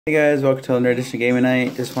Hey guys, welcome to another edition of Gaming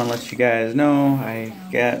Night. Just want to let you guys know I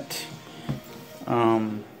got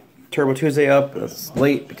Turbo Tuesday up. It's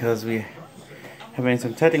late because we having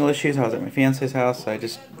some technical issues. I was at my fiance's house, so I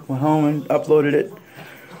just went home and uploaded it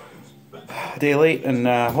a day late, and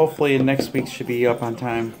hopefully next week should be up on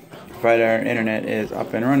time, provided our internet is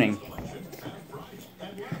up and running.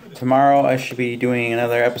 Tomorrow I should be doing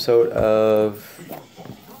another episode of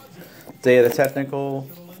Day of the Technical,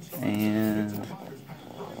 and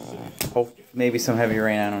maybe some heavy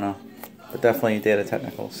rain, I don't know. But definitely Day of the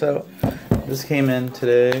Technical. So, this came in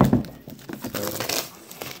today. So,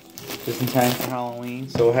 just in time for Halloween.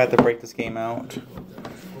 So, we'll have to break this game out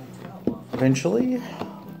eventually.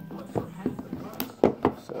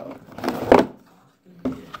 So,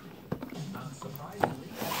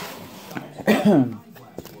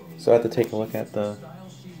 so I have to take a look at the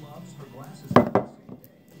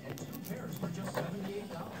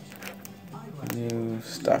new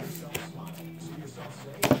stuff.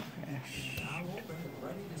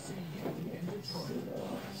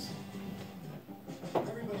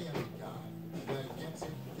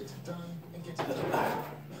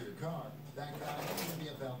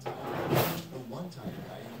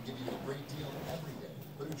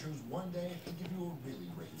 Choose one day to give you a really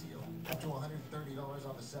great deal. Up to $130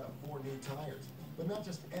 off a set of 4 new tires. But not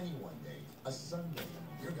just any one day, a Sunday.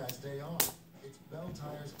 Your guys' day off. It's Bell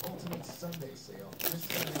Tires Ultimate Sunday Sale. This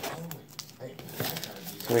Sunday only. Hey, that kind of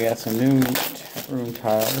deal. So we got some new room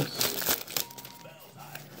tiles.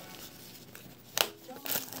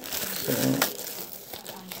 So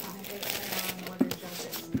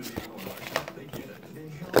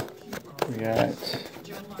we got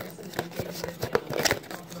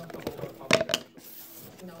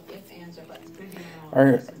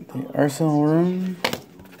the Arsenal room.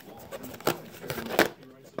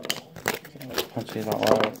 Punch these all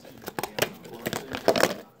out.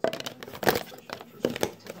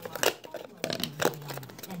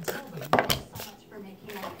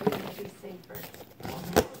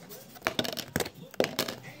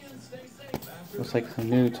 Looks like some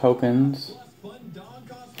new tokens.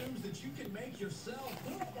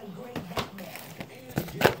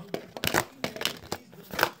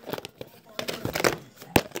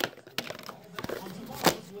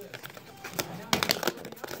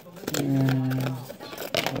 And a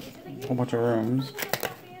whole bunch of rooms.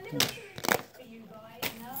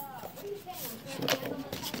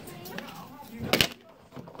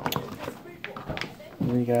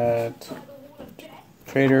 We got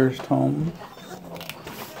Trader's Tome,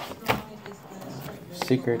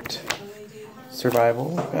 Secret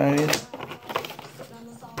Survival Guide,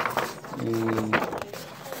 the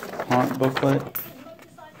Haunt booklet,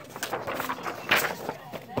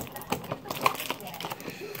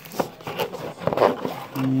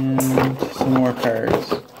 and some more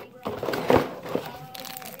cards.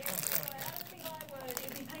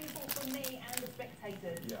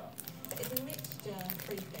 It's a mixture of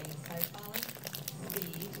 3 things, so balance,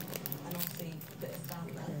 speed, and obviously a bit of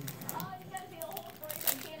stamina. Oh, you gotta see the whole story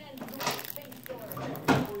from CNN's Big Story.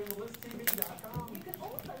 Or ListTV.com. You can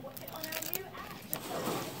also watch it on our new app. Just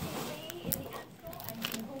search TV in the App Store and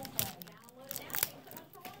Google Play. Download it now. Thanks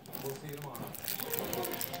so much for watching. We'll see you tomorrow.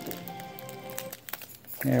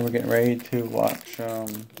 Yeah, we're getting ready to watch The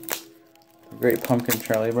Great Pumpkin,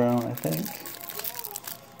 Charlie Brown, I think.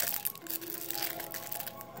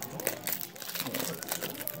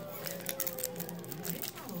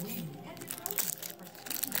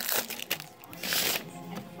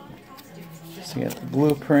 So you got the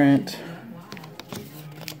blueprint,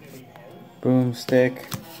 boomstick,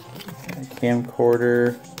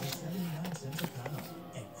 camcorder,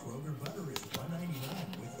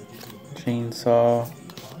 chainsaw,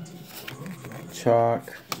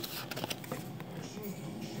 chalk,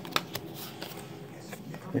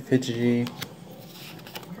 effigy,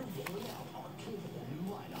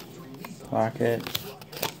 pocket,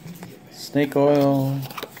 snake oil,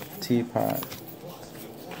 teapot.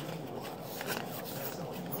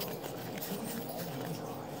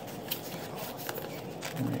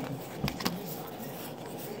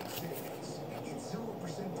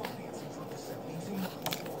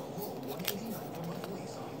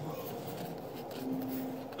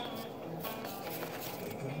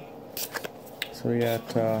 So we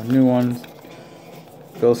got new ones,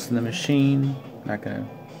 Ghost in the Machine, not gonna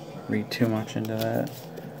read too much into that,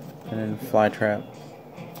 and then Flytrap.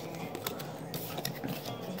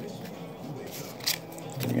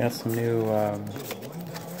 We got some new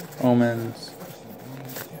Omens.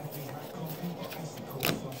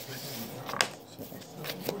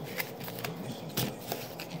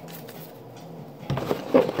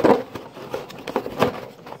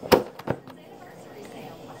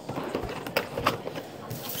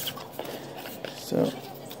 So,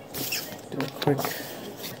 do a quick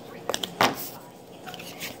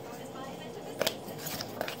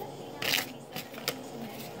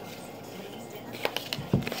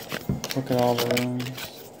look at all the rooms.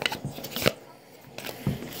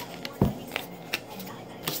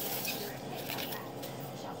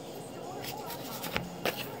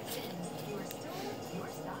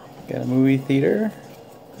 Got a movie theater.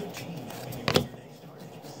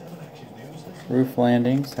 Roof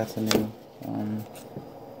landings, that's a new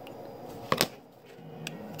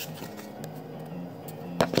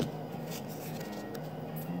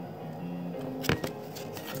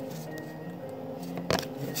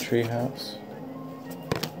tree house.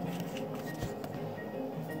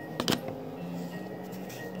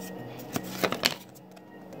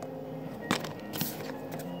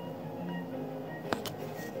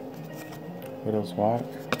 Widow's Walk.